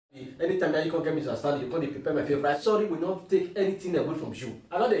Anytime that you can get misunderstanding, you can't prepare my favorite. Sorry, we not take anything away from you.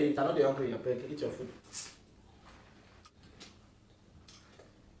 I know they eat, I know they hungry. Eat your food.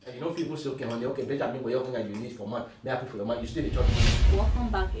 And you know people say, okay, honey, okay, Benjamin, what you need for man, may I put for your man, you still the church. Welcome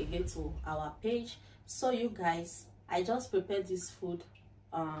back again to our page. So you guys, I just prepared this food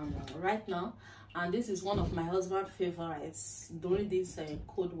right now, and this is one of my husband's favorites during this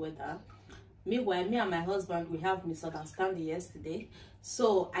cold weather. Meanwhile, me and my husband, we have misunderstanding yesterday.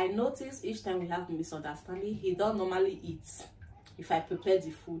 So I noticed each time we have misunderstanding, he don't normally eat if I prepare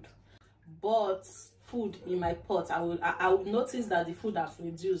the food. But food in my pot, I would notice that the food has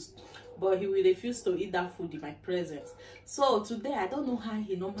reduced, but he will refuse to eat that food in my presence. So today, I don't know how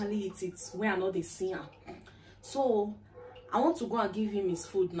he normally eats it when I know they see him. So I want to go and give him his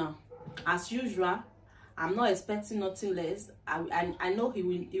food now. As usual, I'm not expecting nothing less. I know he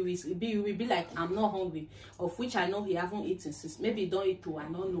will be like, I'm not hungry, of which I know he haven't eaten since. Maybe he don't eat too, I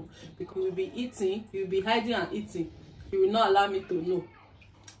don't know. Because he will be eating, he will be hiding and eating. He will not allow me to know.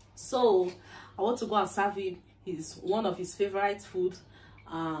 So I want to go and serve him one of his favorite food.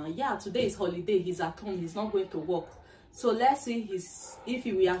 Yeah, today is holiday. He's at home. He's not going to work. So let's see if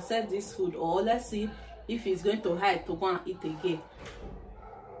he will accept this food, or let's see if he's going to hide to go and eat again.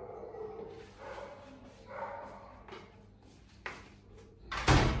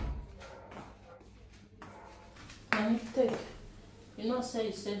 Take. You know, say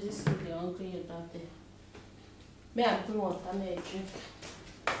you said this food you're hungry you that day. May I bring water, may I drink?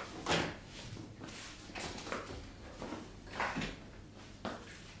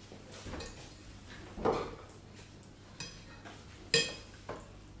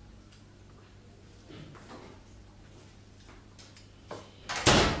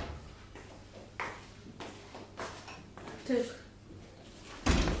 Take.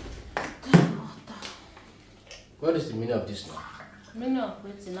 What is the meaning of this now? Meaning of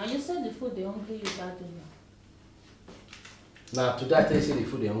waiting. Now you said the food they hungry you that day now. Now today I tell you say the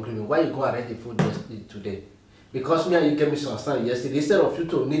food they hungry me. Why you go and write the food yesterday today? Because me and you get misunderstanding yesterday. Instead of you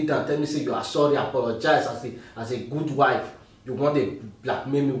to kneel down, tell me say you are sorry, apologize as a good wife. You want to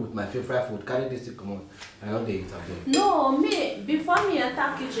blackmail me with my favorite food. Carry this to come on. I know they eat again. No, me before me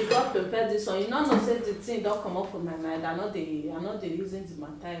enter kitchen, God prepare this one. You know say the thing don't come up with my mind. I know they using the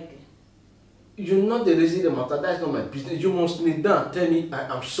matter again. You're not the reason the matter. That's not my business. You must kneel down and tell me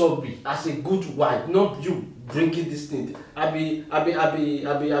I'm sorry as a good wife, not you bringing this thing. I be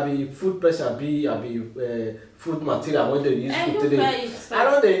food person. I be food material when they use food today. I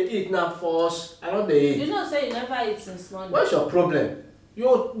don't they eat now first. I don't they eat. You know say you never eat since morning. What's your problem?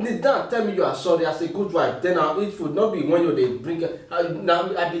 You kneel down and tell me you are sorry as a good wife. Then I'll eat food. Not be when you they bring it.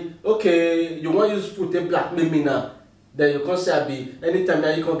 Now I be okay. You want to use food to blackmail me now. Then you can't say I be anytime now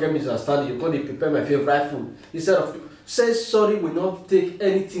you can't get misunderstanding, you can't prepare my favorite food. Instead of say sorry will not take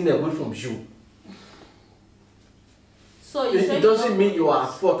anything away from you. So you it doesn't mean you are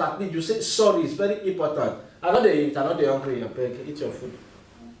at fault. At least you say sorry, it's very important. I know they eat, I know they hungry, eat your food.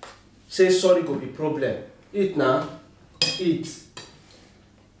 Say sorry could be problem. Eat now. Eat.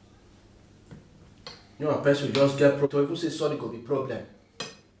 You know a person will just get problem. If you say sorry could be problem.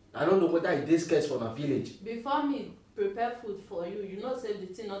 I don't know whether it is case for my village. Before me prepare food for you, you know say the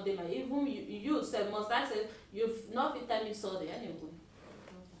thing not dey like even you say must I say you've not fit tell me sorry anyway.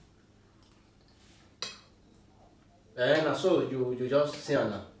 And so you just say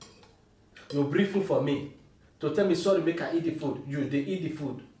now. You bring food for me to tell me sorry make I eat the food. You they eat the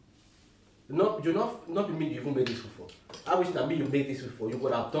food. Not be me you even make this food for. I wish that me you make this food for. You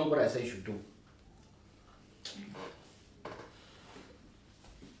would have done what I said you should do.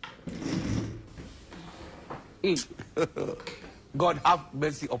 God have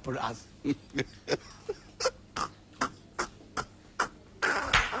mercy upon us.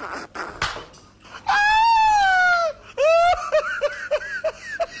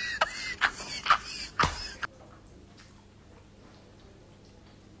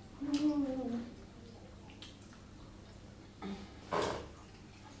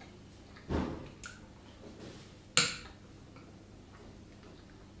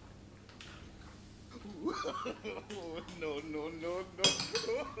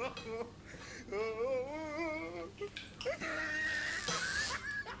 No.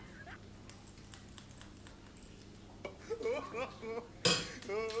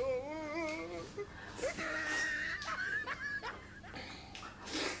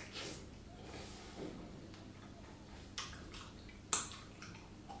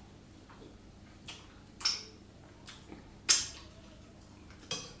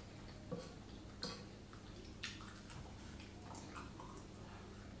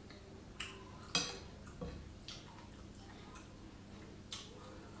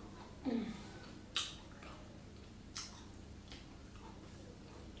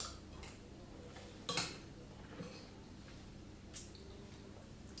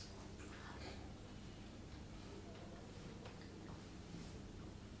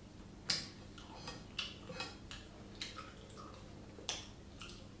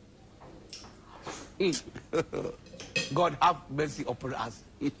 God have mercy upon us.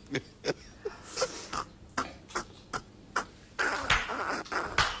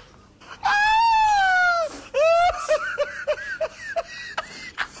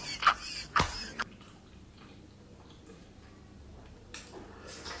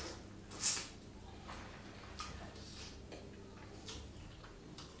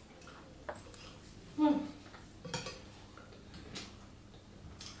 No.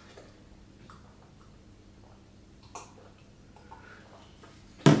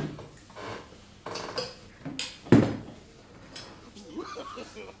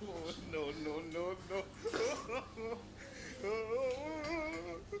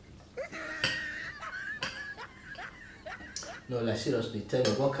 No, like seriously, tell me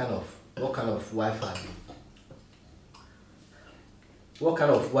what kind of Wi-Fi? What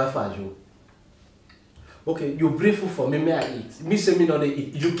kind of Wi-Fi you? Okay, you bring food for me, may I eat? Me say me not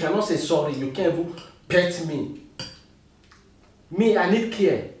eat. You cannot say sorry. You can't even pet me. Me, I need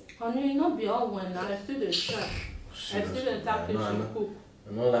care. Honey, not be all one now. I still the try. I still the tap to cook.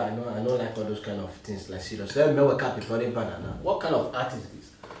 I don't like all those kind of things. Like serious. Let me wake up before the banana. What kind of art is this?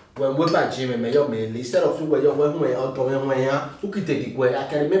 When we back Jimmy, me instead of where you went who could take it. I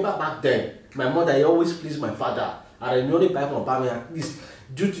can remember back then. My mother always pleased my father. I know the Bible about me at least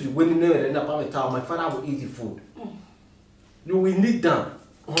due to the wedding never end up on the town. My father will eat the food. You will need them,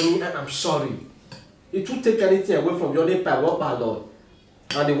 honey. I'm sorry. It will take anything away from your neighbor. What my Lord?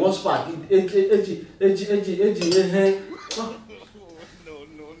 And the worst part,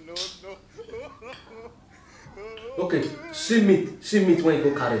 Okay, see meat when you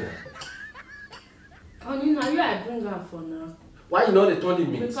go carry them. Honey, now you I bring her for now. Why you not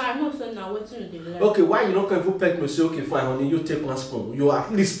returning meat? Because I know so now waiting you like. Okay, why you not can pet me? Say okay, fine, honey. You take one spoon. You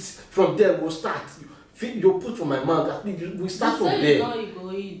at least from there we'll start. You put from my mouth. At least we start from there. You know you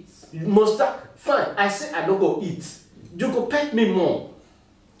go eat. You must start. Fine. I say I don't go eat. You go pet me more.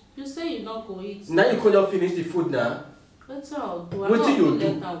 You say you don't go eat. Now you can't finish the food now. That's all. Do I what not do you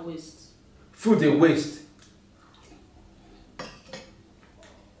let do? that waste? Food they waste.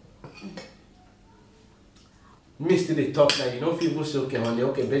 Me still they talk now. You know people say okay, honey,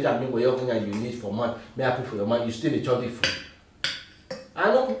 okay, Benjamin, what you and you need for man, may I pay for your man. You still they chop the food.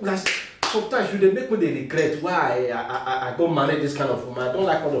 I know like sometimes you they make me they regret why I don't marry this kind of woman. I don't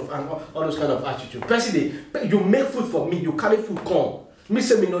like all those kind of attitude. Personally, you make food for me, you carry food come. Me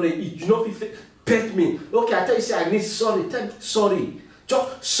say me no they eat, you know if you pet me. Okay, I tell you say I need sorry, tell me sorry.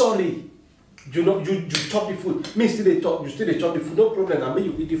 Just sorry. You know you chop the food. Me still they talk, you still they chop the food, no problem. I make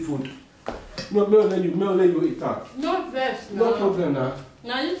you eat the food. No, let you eat that. No vex now. No problem now.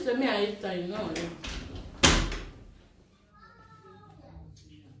 Now you say me I eat that, you know.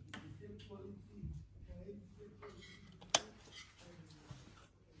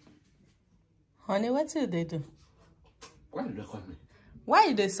 Honey, what do they do? Why do they call me? Why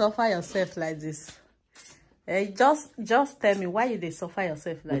you they suffer yourself like this? Just tell me why you they suffer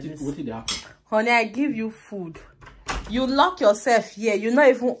yourself like this. What did happen? Honey, I give you food. You lock yourself here. You're not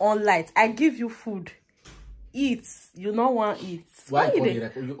even on light. I give you food. Eat. You don't want eat. Why you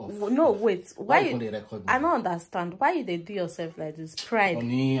record you off? No, wait. Why you record me? I don't understand. Why you they do yourself like this? Pride.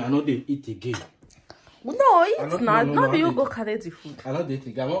 Honey, I know they eat again. No, it's not. No, you go carry the food. I know they eat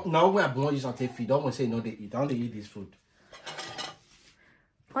again. Now when I'm going to use on feed, don't want to say no they eat. I don't they eat this food.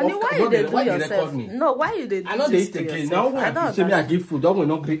 Honey, why you they do yourself? No, why you they do I know they eat again. Now when I say me I give food, don't want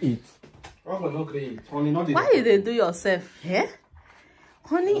not great eat. Honey, not why you they do yourself? Eh?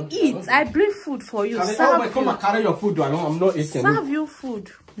 Honey, eat. I bring food for you. Serve you. Come and carry your food. I'm not eating. Serve you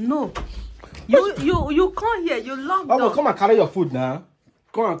food. No. You come here. You lock down. Come and carry your food now.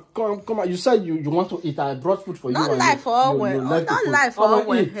 Come on. You said you want to eat. I brought food for you. Not lie for our Not lie for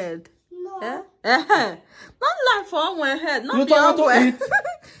our head. No. Eh? Not lie for our head. Not be our way.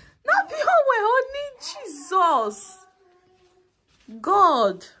 Not be our way. Honey, Jesus.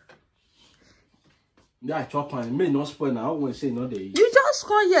 God. Yeah, chop on. May not spoil now. I won't say no they. You just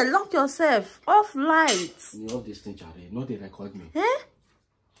come here, lock yourself, off lights. You know this thing, Charlie. No, they record me. Eh?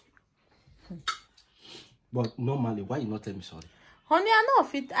 But normally, why you not tell me sorry? Honey, I know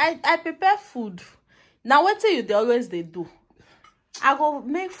fit. I prepare food. Now what you they always they do? I go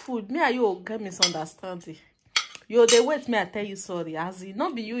make food. Me and you get misunderstanding. You they wait me I tell you sorry. As it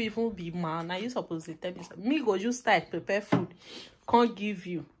not be you even be man. Now you supposed to tell me sorry. Me go just start prepare food. Can't give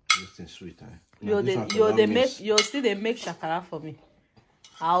you. This thing sweet, eh? You still they make shakara for me.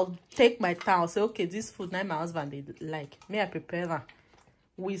 I'll take my time. I'll say, okay, this food now my husband they like. May I prepare that?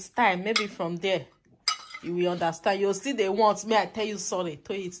 With time, maybe from there, you will understand. You'll still they want. May I tell you sorry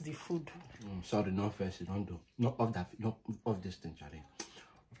to eat the food? Sorry, no first. You don't do. Not of that. Not of this thing, Charlie.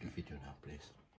 Of the video now, please.